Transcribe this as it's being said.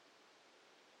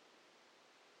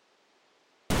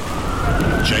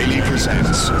Jaylee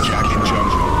presents Jack and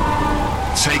Jungle,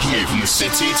 taking you from the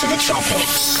city to the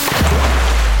tropics.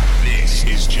 This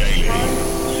is Jaylee.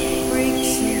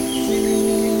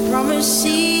 Promises,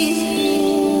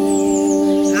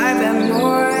 I've got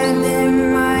more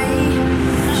than my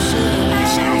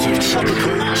Sounds of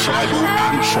tropical, tribal,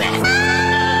 and trap.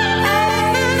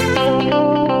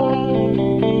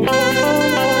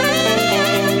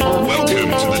 Welcome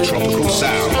to the tropical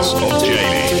sounds of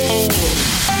Jaylee.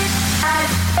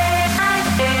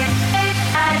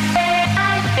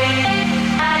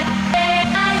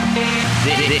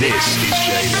 This is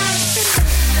Jaylee.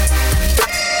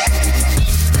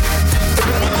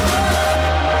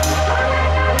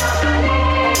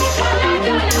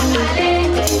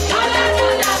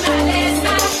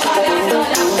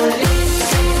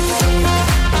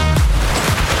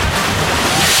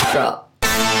 drop.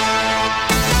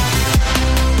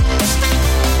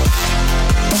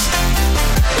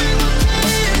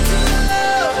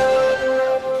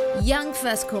 Young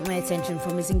first caught my attention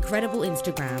from his incredible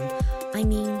Instagram. I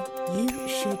mean, you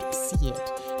should see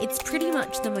it. It's pretty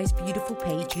much the most beautiful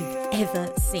page you've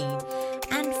ever seen.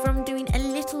 And from doing a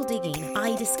little digging,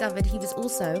 I discovered he was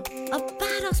also a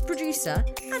badass producer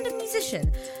and a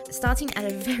musician. Starting at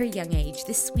a very young age,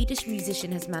 this Swedish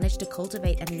musician has managed to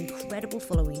cultivate an incredible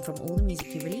following from all the music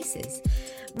he releases.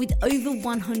 With over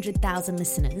 100,000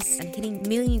 listeners and hitting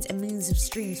millions and millions of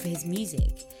streams for his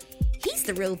music, he's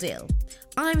the real deal.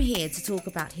 I'm here to talk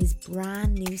about his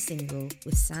brand new single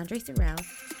with Sandro Thorell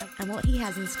and what he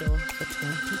has in store for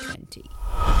 2020.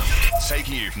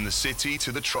 Taking you from the city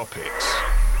to the tropics.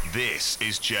 This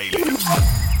is Jaylee.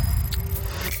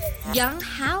 Young,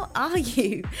 how are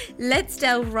you? Let's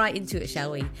delve right into it,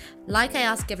 shall we? Like I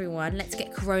ask everyone, let's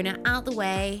get Corona out the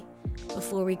way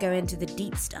before we go into the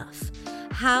deep stuff.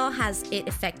 How has it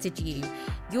affected you?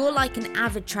 You're like an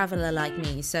avid traveller like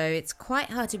me, so it's quite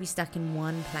hard to be stuck in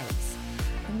one place.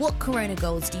 What Corona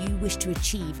goals do you wish to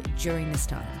achieve during this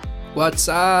time? What's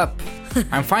up?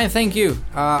 I'm fine, thank you.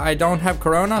 I don't have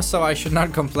corona, so I should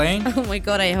not complain. Oh my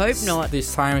god, I hope not.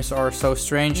 These times are so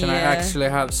strange, and I actually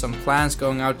have some plans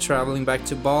going out traveling back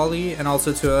to Bali and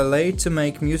also to LA to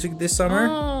make music this summer.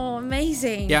 Oh,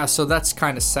 amazing. Yeah, so that's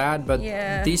kind of sad, but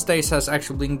these days has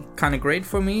actually been kind of great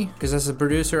for me, because as a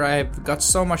producer I've got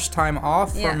so much time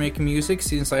off for making music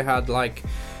since I had like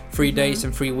 3 days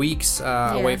and 3 weeks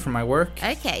away from my work.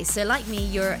 Okay, so like me,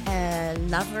 you're a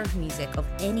lover of music of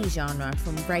any genre,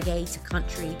 from reggae to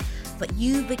country, but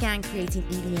you began creating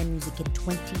EDM music in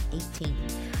 2018.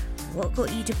 What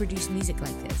got you to produce music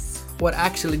like this? What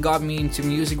actually got me into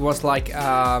music was like,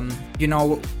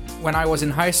 when I was in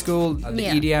high school, the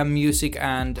EDM music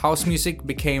and house music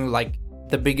became like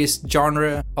the biggest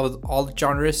genre of all the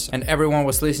genres, and everyone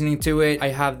was listening to it. I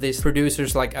have these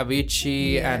producers like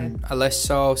Avicii and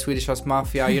Alesso, Swedish House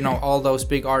Mafia, all those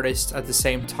big artists at the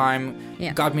same time.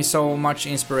 Got me so much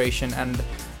inspiration, and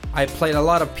I played a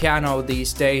lot of piano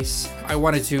these days. I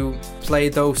wanted to play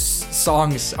those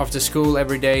songs after school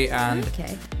every day, and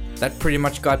that pretty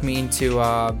much got me into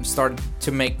start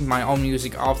to make my own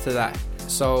music after that.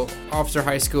 So after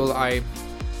high school, I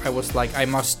was like, I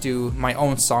must do my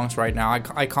own songs right now.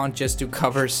 I can't just do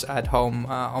covers at home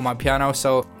on my piano.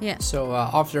 So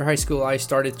after high school, I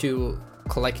started to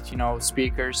collect,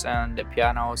 speakers and the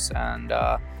pianos and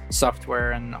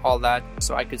software and all that,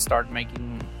 so I could start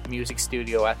making music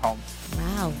studio at home.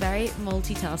 Wow, very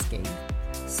multitasking.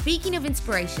 Speaking of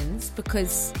inspirations,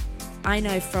 because I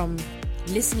know from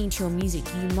listening to your music,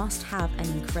 you must have an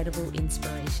incredible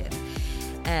inspiration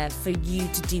for you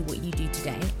to do what you do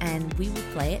today, and we will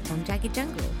play it on Jagged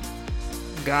Jungle.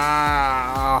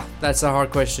 That's a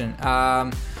hard question.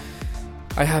 I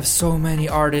have so many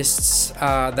artists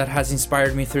that has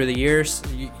inspired me through the years.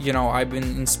 I've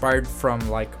been inspired from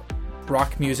like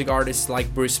rock music artists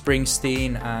like Bruce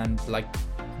Springsteen, and like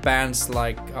bands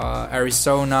like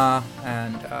Arizona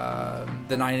and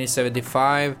the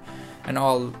 1975, and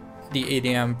all the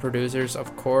EDM producers,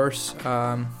 of course.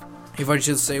 If I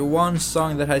should say one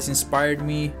song that has inspired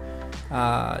me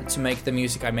to make the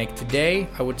music I make today,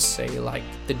 I would say like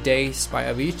The Days by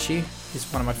Avicii is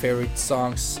one of my favorite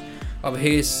songs of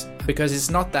his, because it's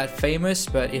not that famous,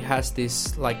 but it has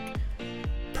this like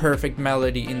perfect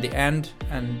melody in the end,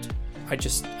 and I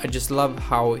just love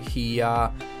how he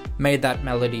made that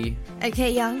melody.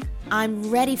 Okay, Young,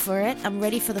 I'm ready for it. I'm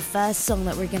ready for the first song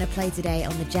that we're going to play today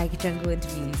on the Jagged Jungle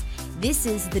interviews. This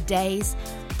is The Days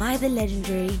by the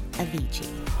legendary Avicii.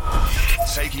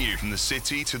 Taking you from the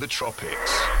city to the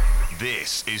tropics.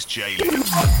 This is Jaylee.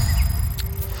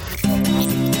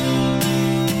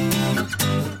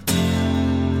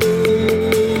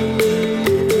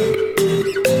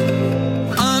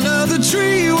 Under the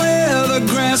tree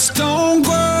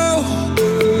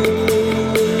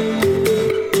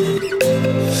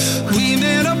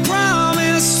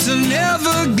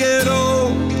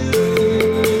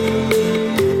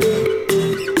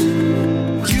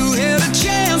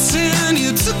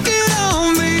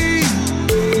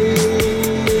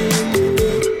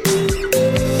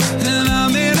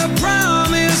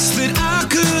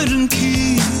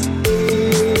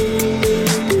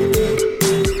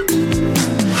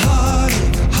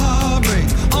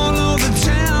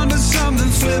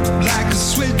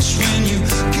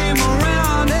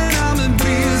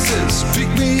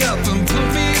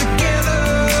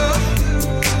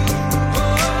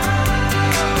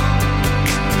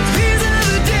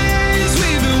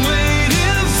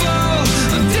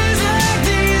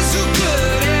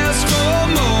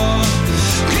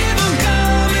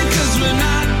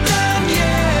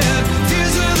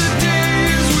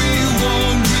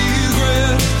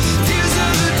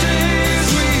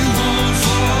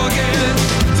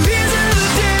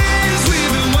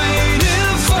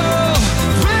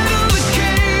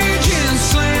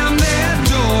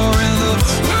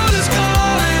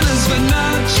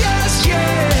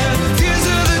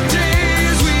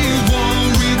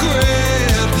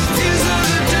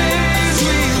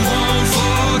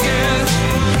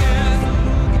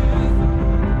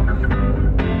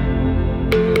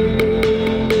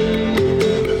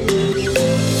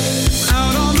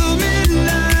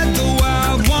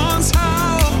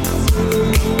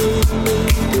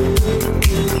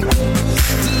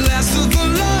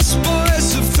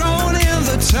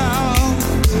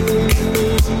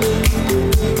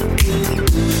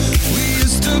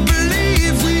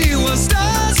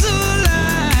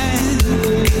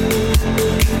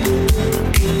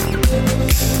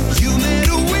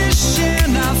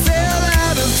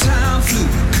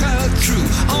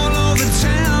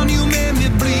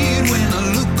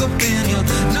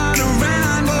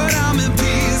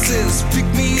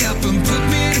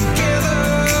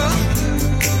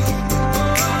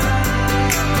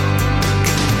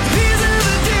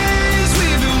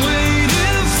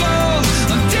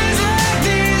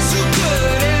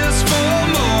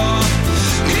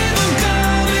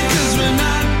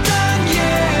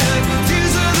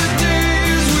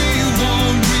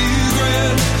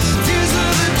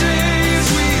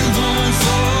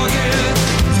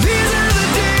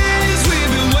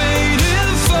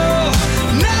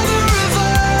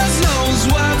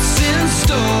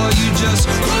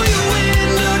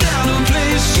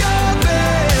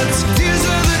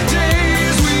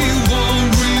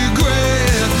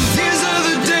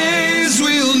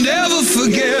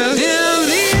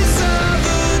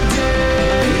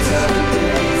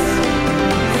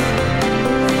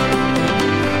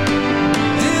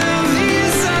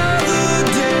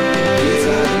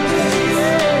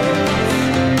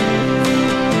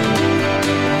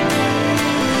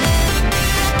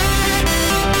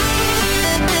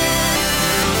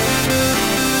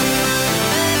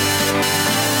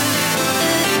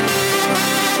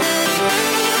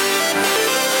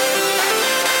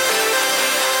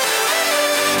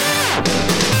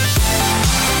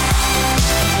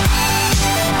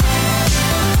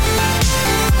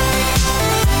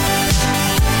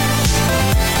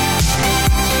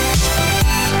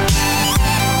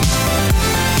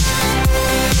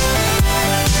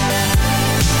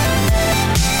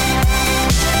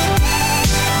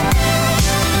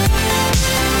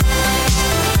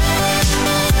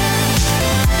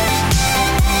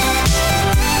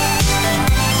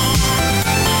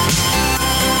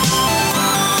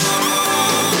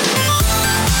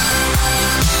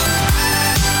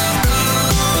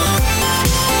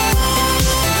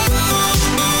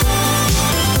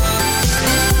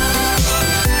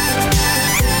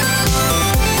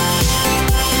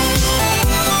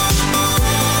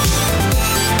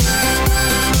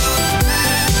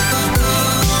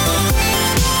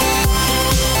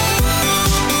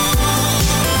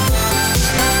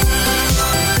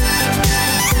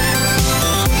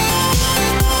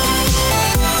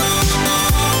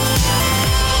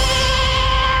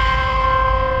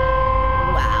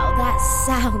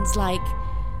Like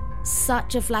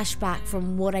such a flashback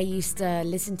from what I used to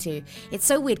listen to. It's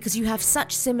so weird because you have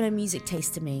such similar music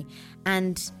taste to me,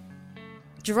 and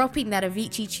dropping that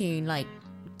Avicii tune like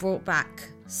brought back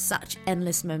such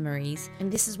endless memories.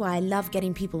 And this is why I love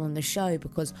getting people on the show,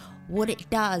 because what it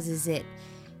does is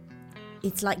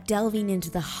it's like delving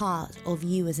into the heart of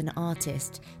you as an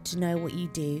artist to know what you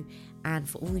do. And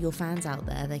for all your fans out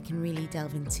there, they can really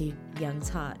delve into Young's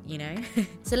heart, you know?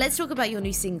 So let's talk about your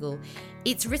new single.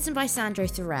 It's written by Sandro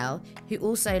Thorell, who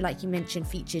also, like you mentioned,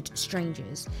 featured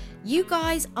Strangers. You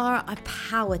guys are a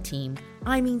power team.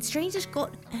 I mean, Strangers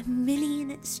got 1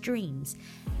 million streams.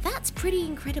 That's pretty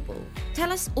incredible.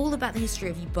 Tell us all about the history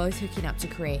of you both hooking up to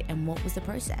create, and what was the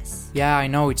process? Yeah, I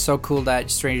know. It's so cool that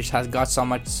Strangers has got so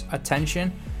much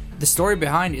attention. The story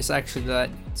behind is actually that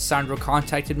Sandro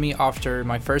contacted me after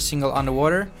my first single,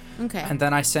 Underwater. Okay. And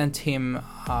then I sent him,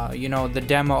 the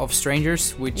demo of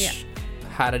Strangers, which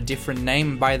had a different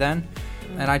name by then.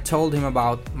 And I told him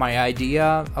about my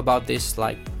idea about this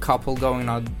like couple going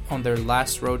on their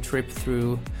last road trip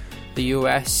through the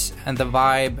US, and the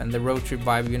vibe and the road trip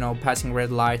vibe, passing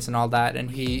red lights and all that. And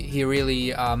he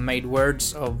really made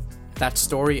words of that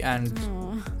story and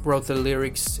wrote the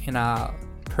lyrics in a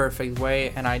perfect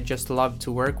way, and I just love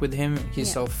to work with him.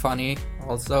 He's so funny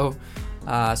also.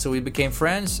 So we became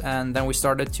friends, and then we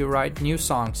started to write new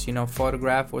songs.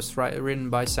 Photograph was written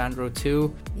by Sandro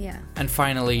too. Yeah. And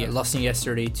finally, Lost in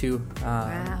Yesterday too.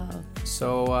 Wow.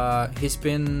 So he's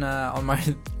been on my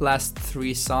last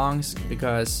 3 songs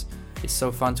because it's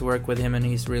so fun to work with him, and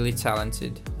he's really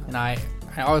talented. And I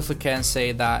also can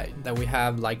say that we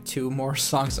have like 2 more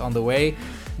songs on the way.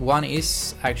 One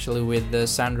is actually with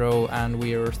Sandro, and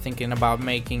we are thinking about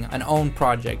making an own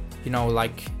project,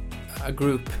 like a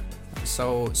group.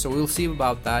 So we'll see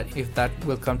about that, if that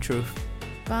will come true.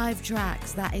 5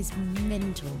 tracks, that is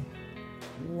mental.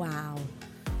 Wow.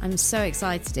 I'm so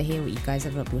excited to hear what you guys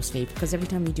have up your sleeve, because every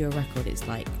time you do a record, it's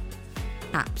like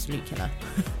absolute killer.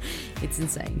 It's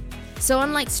insane. So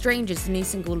unlike Strangers, the new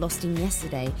single Lost in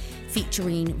Yesterday,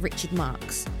 featuring Richard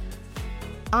Marx,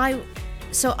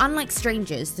 unlike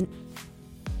Strangers,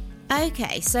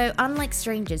 Okay, so unlike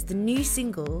Strangers, the new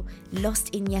single,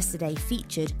 Lost in Yesterday,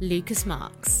 featured Lucas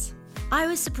Marks. I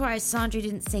was surprised Sandra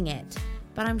didn't sing it,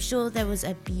 but I'm sure there was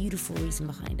a beautiful reason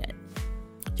behind it.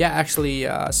 Yeah, actually,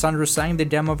 Sandra sang the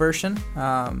demo version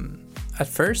at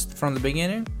first, from the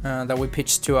beginning, that we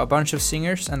pitched to a bunch of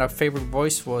singers, and our favorite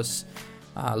voice was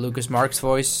Lucas Marks'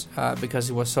 voice, because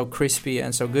it was so crispy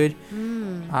and so good.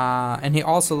 And he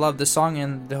also loved the song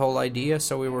and the whole idea,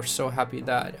 so we were so happy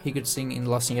that he could sing in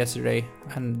Lost in Yesterday,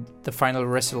 and the final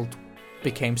result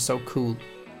became so cool.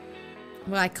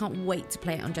 Well, I can't wait to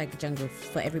play it on Jagged Jungle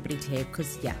for everybody to hear,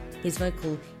 because, yeah, his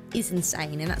vocal is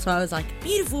insane, and that's why I was like,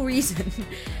 beautiful reason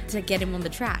to get him on the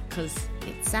track, because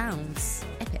it sounds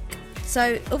epic.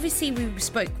 So, obviously, we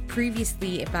spoke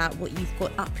previously about what you've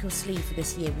got up your sleeve for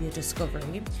this year with your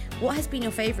discovery. What has been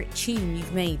your favourite tune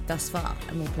you've made thus far?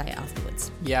 And we'll play it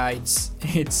afterwards. Yeah,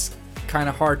 it's kind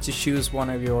of hard to choose one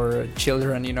of your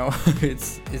children, you know.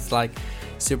 it's like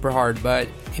super hard, but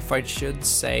if I should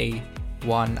say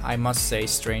one, I must say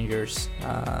Strangers.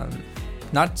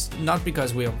 Not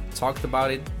because we have talked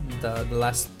about it the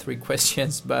last 3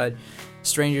 questions, but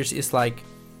Strangers is like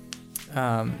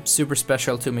super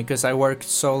special to me because I worked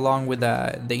so long with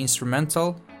the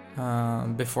instrumental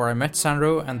before I met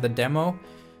Sandro and the demo,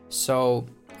 so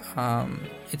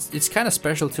it's kind of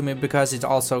special to me because it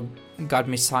also got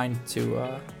me signed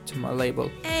to my label.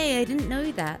 Hey, I didn't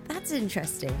know that. That's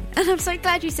interesting. And I'm so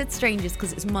glad you said Strangers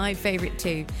because it's my favourite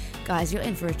too. Guys, you're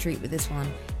in for a treat with this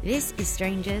one. This is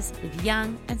Strangers with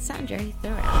Young and Sandro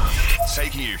Thorell.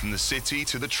 Taking you from the city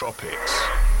to the tropics.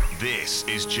 This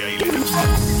is Jalen.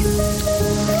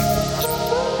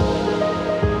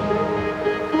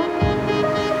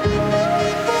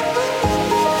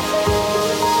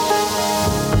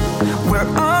 We're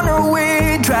on our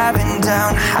way, driving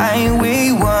down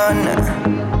Highway 1,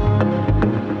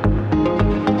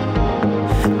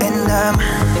 and I'm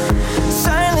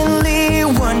silently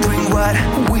wondering what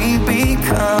we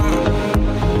become.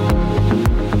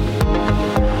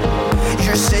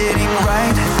 You're sitting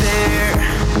right there,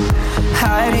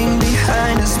 hiding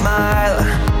behind a smile,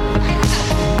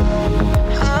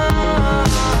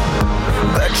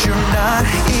 but you're not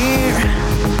here,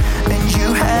 and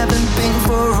you haven't been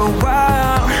for a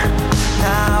while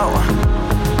now.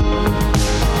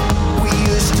 We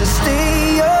used to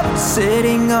stay up,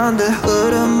 sitting on the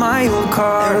hood of my old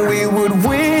car, and we would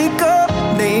wake up,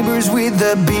 neighbors with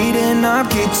the beating up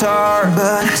guitar.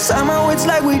 But somehow it's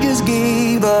like we just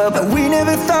gave up, and we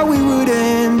never thought we would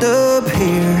end up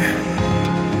here.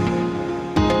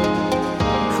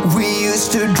 We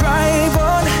used to drive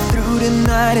on through the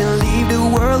night and leave the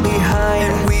world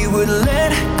behind, and we would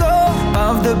let go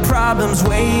of the problems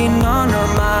weighing on our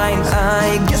minds.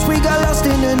 I guess we got lost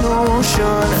in an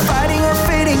ocean, fighting our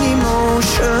fading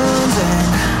emotions, and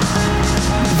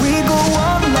we go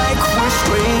on like we're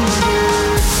strangers.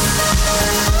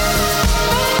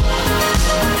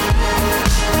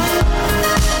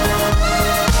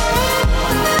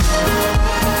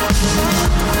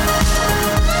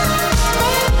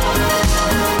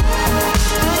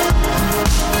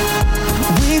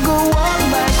 We go on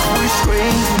like we're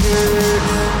strangers.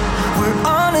 We're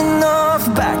on and off,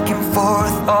 back and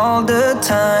forth all the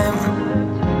time.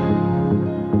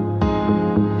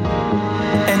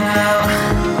 And now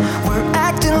we're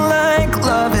acting like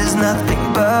love is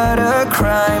nothing but a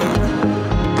crime.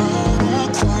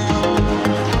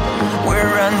 We're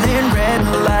running red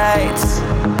lights,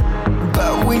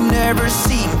 but we never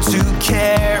seem to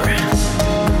care.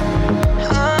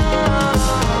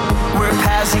 We're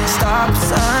passing stop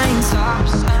signs,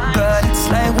 but it's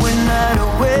like we're not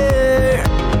aware.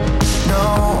 No,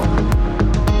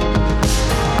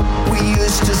 we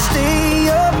used to stay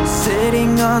up,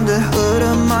 sitting on the hood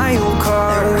of my old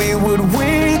car, and we would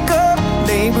wake up,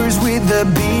 neighbors with the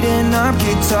beating up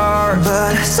guitar.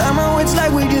 But somehow it's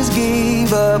like we just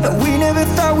gave up, and we never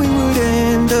thought we would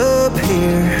end up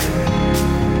here.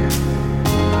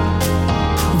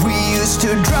 We used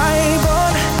to drive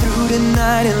on through the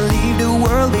night and leave the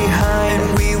world behind,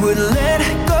 and we would let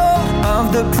go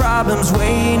of the problems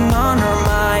weighing on our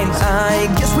minds. I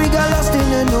guess we got lost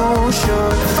in an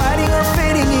ocean, fighting our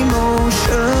fading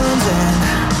emotions, and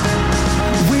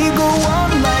we go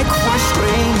on like we're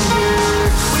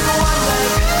strangers. We go on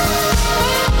like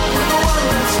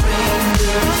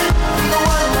strangers. We go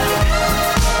on like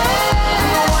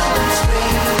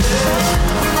strangers.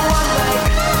 We go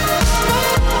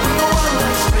on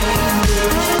like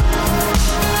strangers.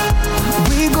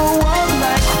 We go on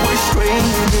like we're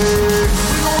strangers.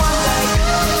 We go on like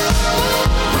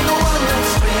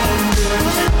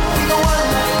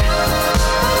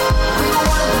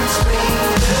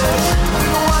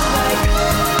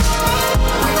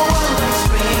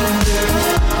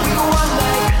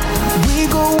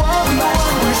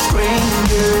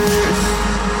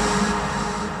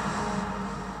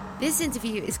This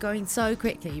interview is going so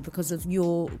quickly because of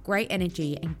your great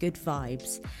energy and good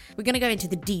vibes. We're going to go into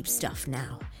the deep stuff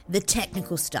now. The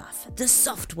technical stuff. The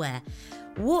software.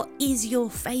 What is your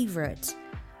favourite?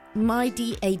 My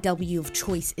DAW of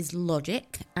choice is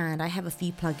Logic, and I have a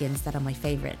few plugins that are my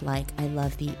favourite, like I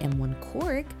love the M1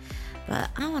 Korg, but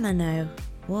I want to know,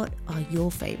 what are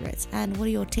your favourites, and what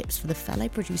are your tips for the fellow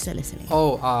producer listening?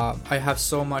 I have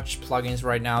so much plugins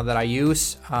right now that I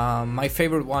use. My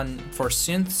favorite one for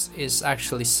synths is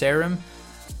actually Serum.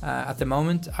 At the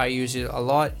moment, I use it a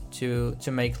lot to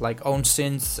make like own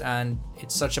synths, and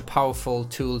it's such a powerful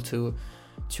tool to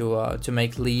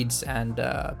make leads and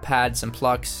pads and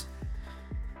plugs.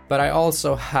 But I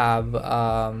also have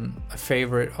a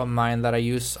favorite of mine that I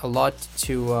use a lot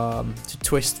to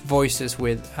twist voices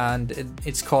with, and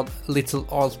it's called Little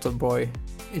Altar Boy.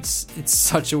 It's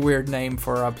such a weird name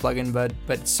for a plugin, but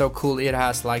it's so cool. It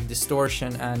has like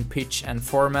distortion and pitch and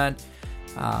format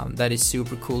that is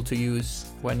super cool to use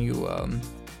when you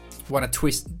want to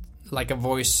twist like a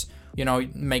voice,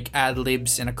 make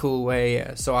ad-libs in a cool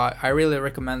way. So I really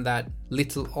recommend that.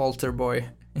 Little Altar Boy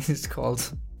is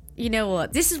called. You know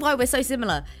what? This is why we're so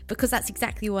similar, because that's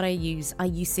exactly what I use. I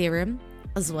use Serum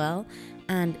as well,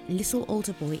 and Little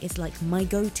Altar Boy is like my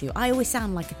go-to. I always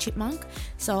sound like a chipmunk,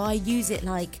 so I use it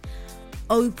like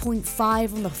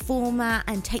 0.5 on the format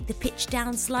and take the pitch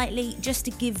down slightly just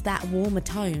to give that warmer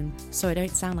tone so I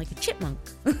don't sound like a chipmunk.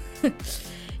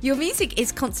 Your music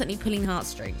is constantly pulling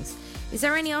heartstrings. Is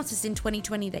there any artist in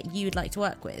 2020 that you would like to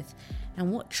work with?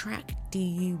 And what track do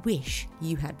you wish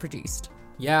you had produced?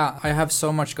 Yeah, I have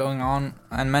so much going on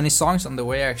and many songs on the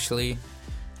way actually.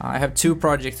 I have 2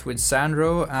 projects with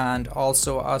Sandro and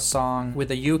also a song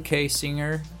with a UK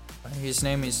singer. His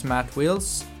name is Matt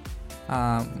Wills,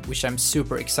 which I'm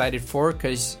super excited for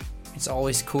because it's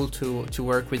always cool to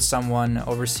work with someone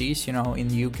overseas, in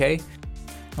the UK.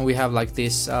 And we have like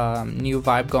this new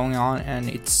vibe going on, and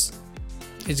it's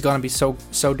gonna be so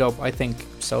dope, I think.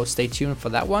 So stay tuned for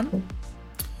that one.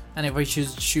 And if I should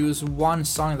choose one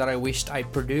song that I wished I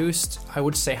produced, I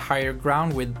would say Higher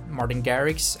Ground with Martin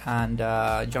Garrix and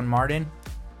John Martin.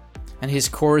 And his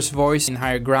chorus voice in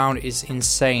Higher Ground is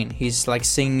insane. He's like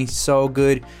singing so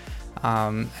good,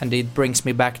 and it brings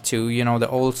me back to, the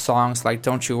old songs like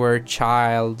Don't You Worry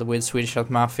Child with Swedish House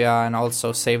Mafia, and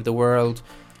also Save the World.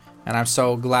 And I'm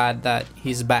so glad that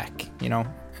he's back,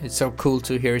 It's so cool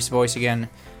to hear his voice again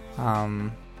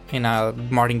in a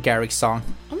Martin Garrix song.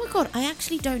 Oh my god, I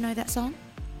actually don't know that song.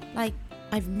 Like,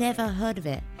 I've never heard of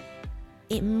it.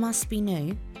 It must be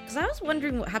new. Because I was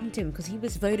wondering what happened to him, because he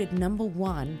was voted number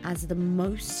 1 as the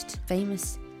most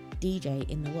famous DJ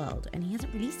in the world, and he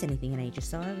hasn't released anything in ages,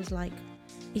 so I was like,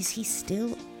 is he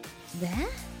still there?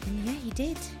 And yeah, he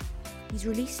did. He's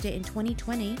released it in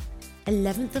 2020,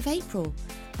 11th of April,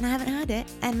 and I haven't heard it,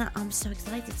 and I'm so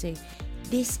excited to.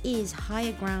 This is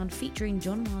Higher Ground featuring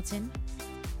John Martin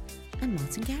and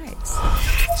Martin Garrix.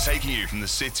 Taking you from the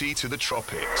city to the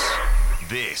tropics.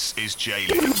 This is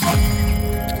J-Lift.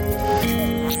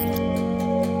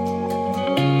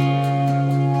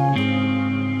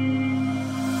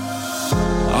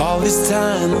 All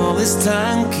this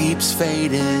time keeps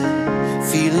fading,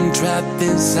 feeling trapped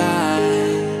inside.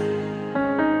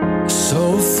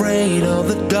 So afraid of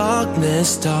the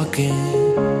darkness talking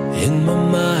in my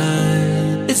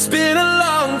mind. It's been a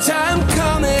long time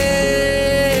coming,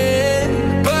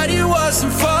 but it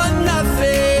wasn't for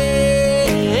nothing.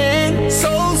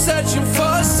 Soul searching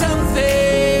for something,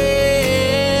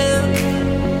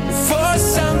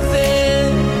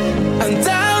 and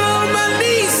down on my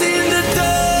knees in the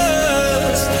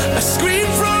dust, I scream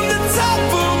from the top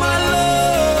of my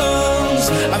lungs.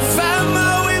 I found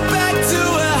my way back to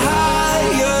a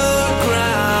higher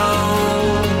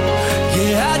ground.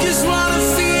 Yeah, I just wanna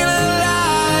feel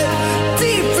alive,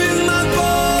 deep in my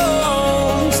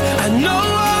bones. I know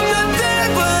I'm not there,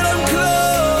 but I'm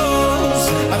close.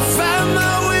 I found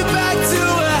my way back to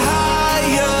a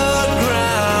higher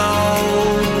ground.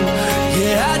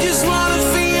 Yeah, I just wanna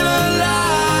feel alive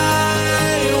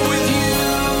with you.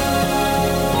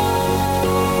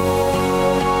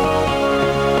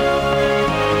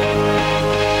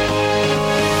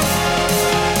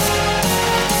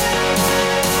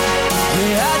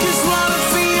 Yeah, I just wanna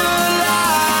feel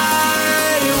alive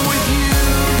with you.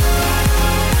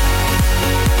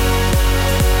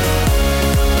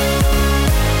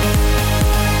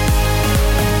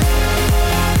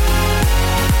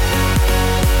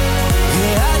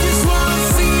 Yeah, I just wanna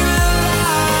feel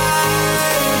alive.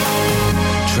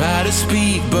 Try to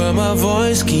speak, but my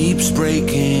voice keeps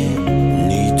breaking.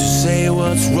 Need to say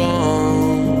what's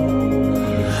wrong.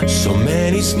 So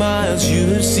many smiles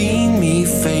you've seen me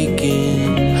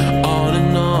faking.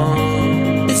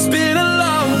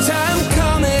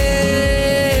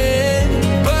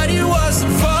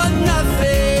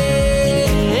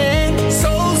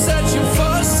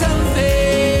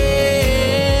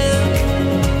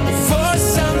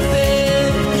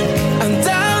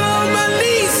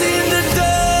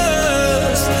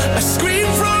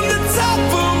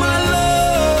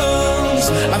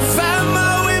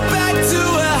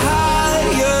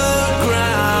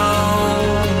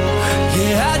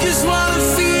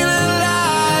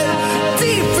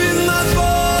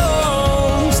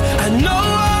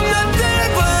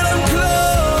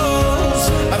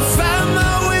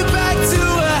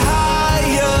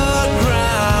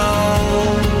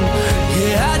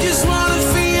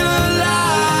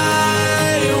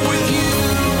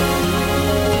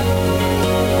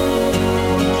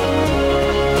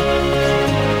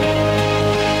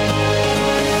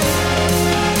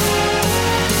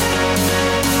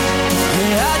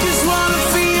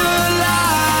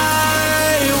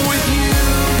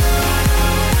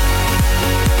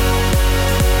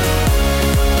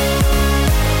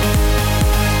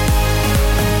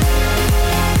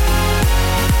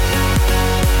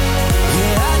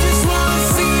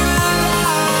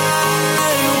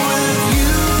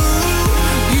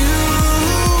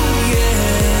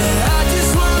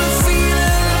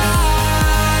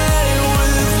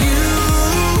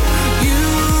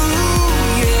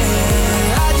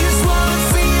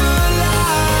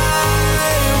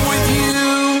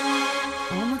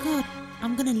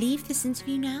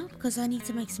 interview now because I need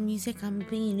to make some music. I'm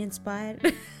being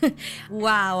inspired.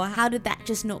 Wow, how did that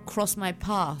just not cross my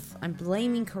path? I'm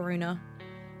blaming Corona.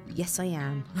 Yes, I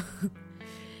am.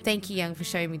 Thank you, Young, for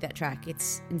showing me that track.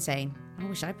 It's insane. I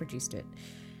wish I produced it.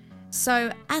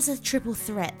 So, as a triple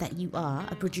threat that you are,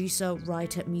 a producer,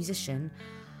 writer, musician,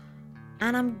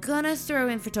 and I'm gonna throw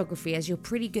in photography as you're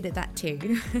pretty good at that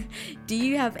too. Do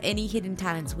you have any hidden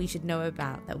talents we should know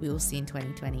about that we will see in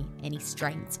 2020? Any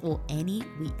strengths or any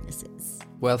weaknesses?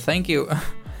 Well, thank you.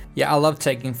 Yeah, I love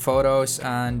taking photos,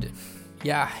 and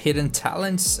yeah, hidden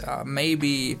talents.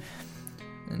 Maybe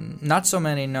not so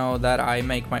many know that I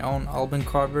make my own album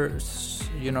covers,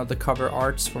 you know, the cover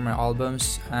arts for my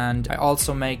albums, and I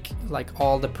also make like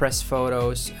all the press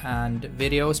photos and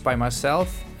videos by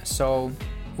myself. So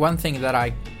one thing that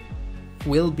I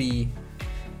will be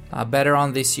better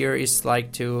on this year is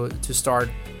like to start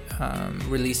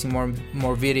releasing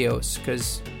more videos,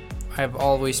 because I've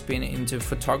always been into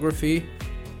photography,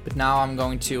 but now I'm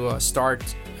going to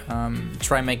start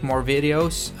try and make more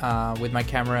videos with my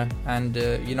camera, and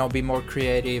you know, be more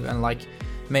creative, and like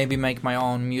maybe make my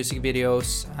own music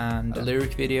videos and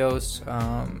lyric videos.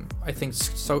 I think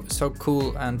it's so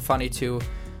cool and funny to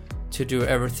do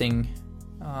everything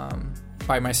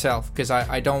by myself, because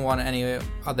I don't want any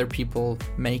other people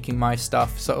making my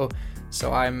stuff. So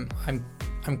I'm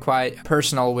quite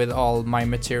personal with all my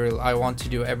material. I want to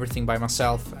do everything by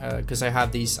myself because I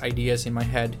have these ideas in my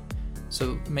head.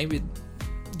 So maybe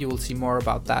you will see more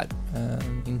about that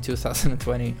in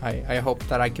 2020. I hope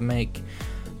that I can make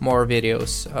more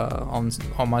videos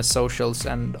on my socials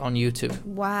and on YouTube.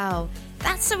 Wow,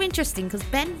 that's so interesting, because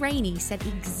Ben Rainey said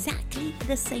exactly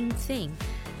the same thing.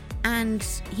 And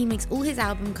he makes all his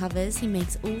album covers, he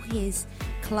makes all his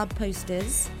club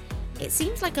posters. It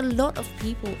seems like a lot of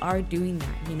people are doing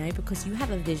that, you know, because you have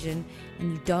a vision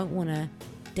and you don't want to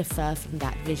defer from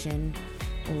that vision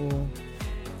or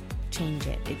change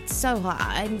it. It's so hard.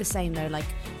 I'm the same though, like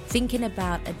thinking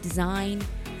about a design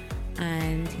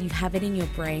and you have it in your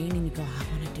brain and you go, I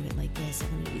want to do it like this, I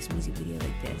want to do this music video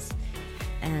like this.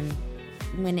 And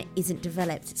when it isn't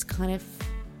developed, it's kind of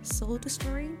soul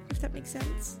destroying, if that makes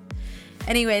sense.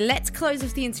 Anyway, let's close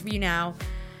off the interview now.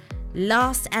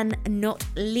 Last and not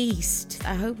least,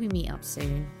 I hope we meet up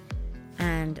soon.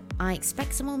 And I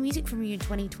expect some more music from you in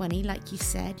 2020. Like you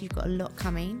said, you've got a lot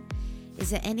coming. Is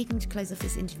there anything to close off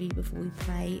this interview before we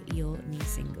play your new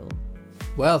single?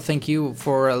 Well, thank you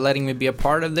for letting me be a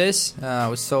part of this. It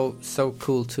was so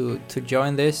cool to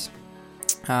join this.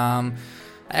 I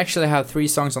actually have 3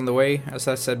 songs on the way, as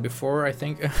I said before, I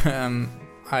think.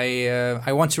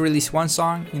 I want to release 1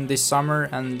 song in this summer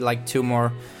and like 2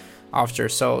 more after,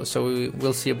 so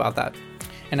we'll see about that.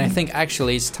 And I think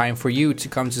actually it's time for you to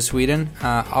come to Sweden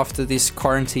after this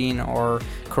quarantine or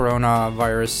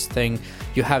coronavirus thing.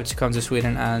 You have to come to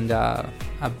Sweden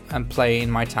and play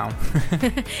in my town.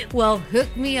 Well, hook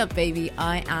me up, baby.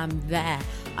 I am there.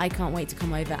 I can't wait to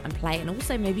come over and play, and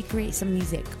also maybe create some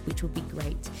music, which will be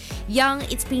great. Young,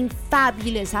 it's been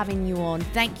fabulous having you on.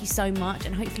 Thank you so much,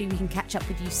 and hopefully we can catch up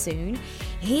with you soon.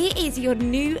 Here is your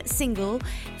new single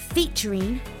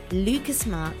featuring Lucas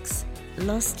Marx,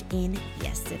 Lost in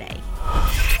Yesterday.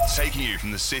 Taking you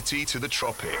from the city to the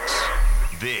tropics.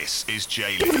 This is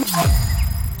J-Link.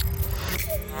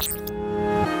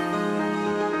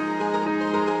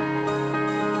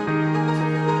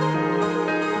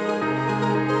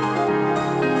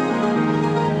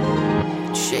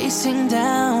 Chasing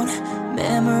down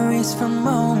memories from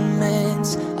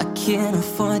moments I can't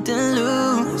afford to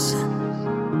lose.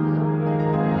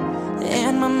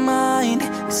 And my mind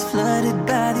is flooded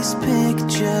by these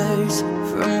pictures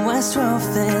from West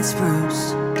 12th and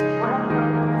Spruce.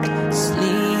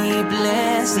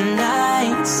 Sleepless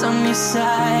nights on your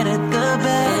side of the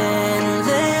bed,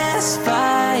 endless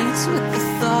fights with the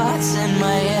thoughts in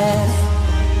my head.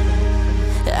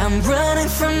 I'm running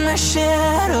from my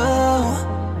shadow,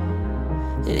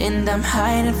 and I'm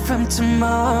hiding from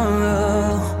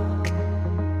tomorrow.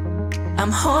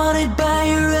 I'm haunted by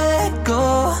your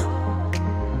echo,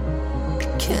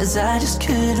 'cause I just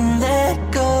couldn't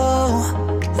let go.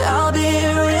 I'll be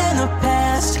here in the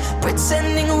past,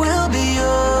 pretending we'll be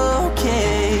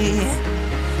okay.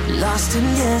 Lost in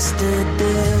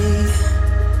yesterday.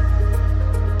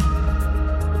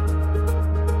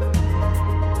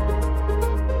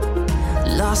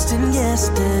 Lost in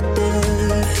yesterday.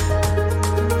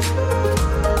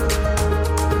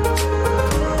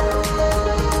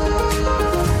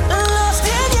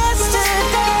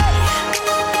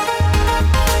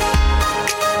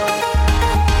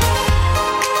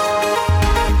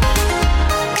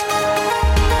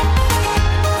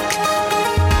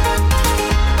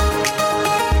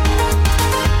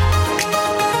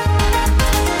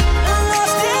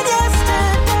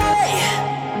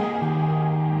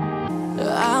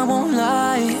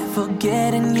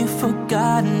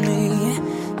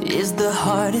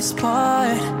 hardest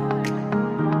part.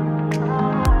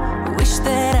 Wish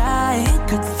that I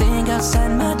could think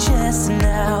outside my chest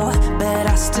now, but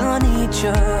I still need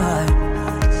your heart.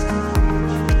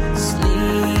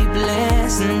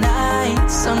 Sleepless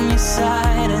nights on your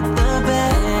side of the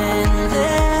bed,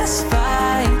 endless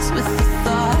fights with the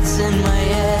thoughts in my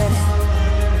head.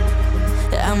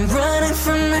 I'm running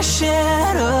from my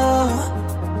shadow,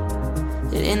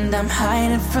 and I'm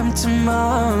hiding from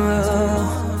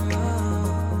tomorrow.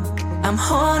 I'm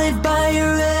haunted by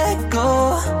your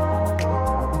echo,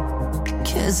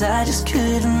 'cause I just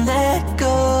couldn't let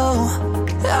go.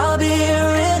 I'll be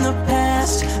here in the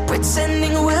past,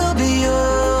 pretending we'll be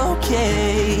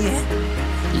okay.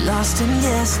 Lost in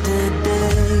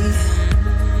yesterday.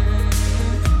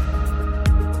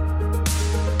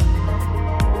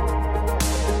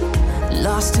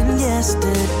 Lost in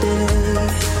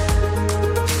yesterday.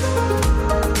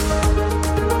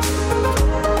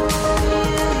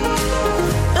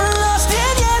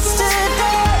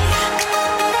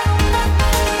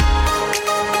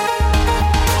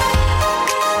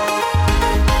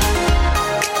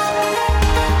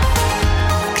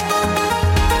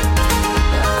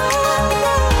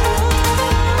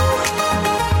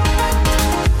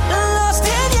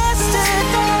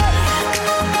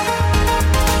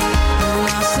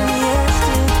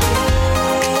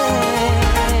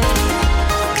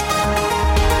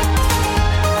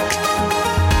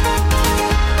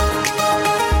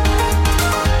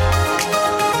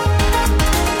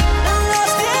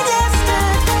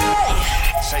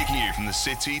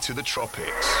 City to the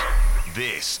tropics.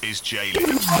 This is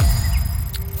J-Lo.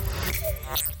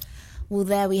 Well,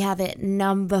 there we have it,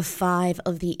 number 5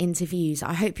 of the interviews.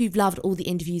 I hope you've loved all the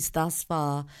interviews thus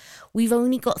far. We've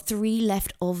only got 3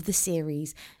 left of the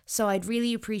series, so I'd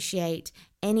really appreciate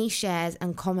any shares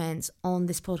and comments on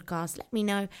this podcast. Let me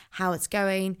know how it's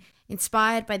going.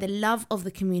 Inspired by the love of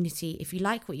the community, if you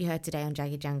like what you heard today on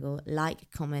Jagged Jungle,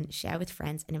 like, comment, share with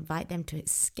friends, and invite them to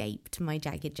escape to my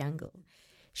Jagged Jungle.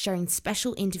 Sharing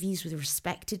special interviews with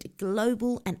respected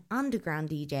global and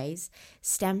underground DJs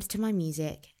stems to my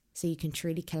music, so you can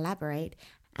truly collaborate,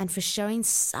 and for showing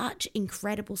such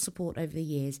incredible support over the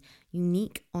years,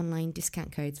 unique online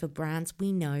discount codes for brands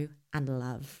we know and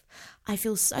love. I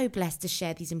feel so blessed to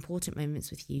share these important moments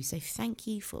with you, so thank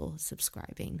you for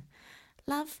subscribing.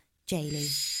 Love, J-Lo.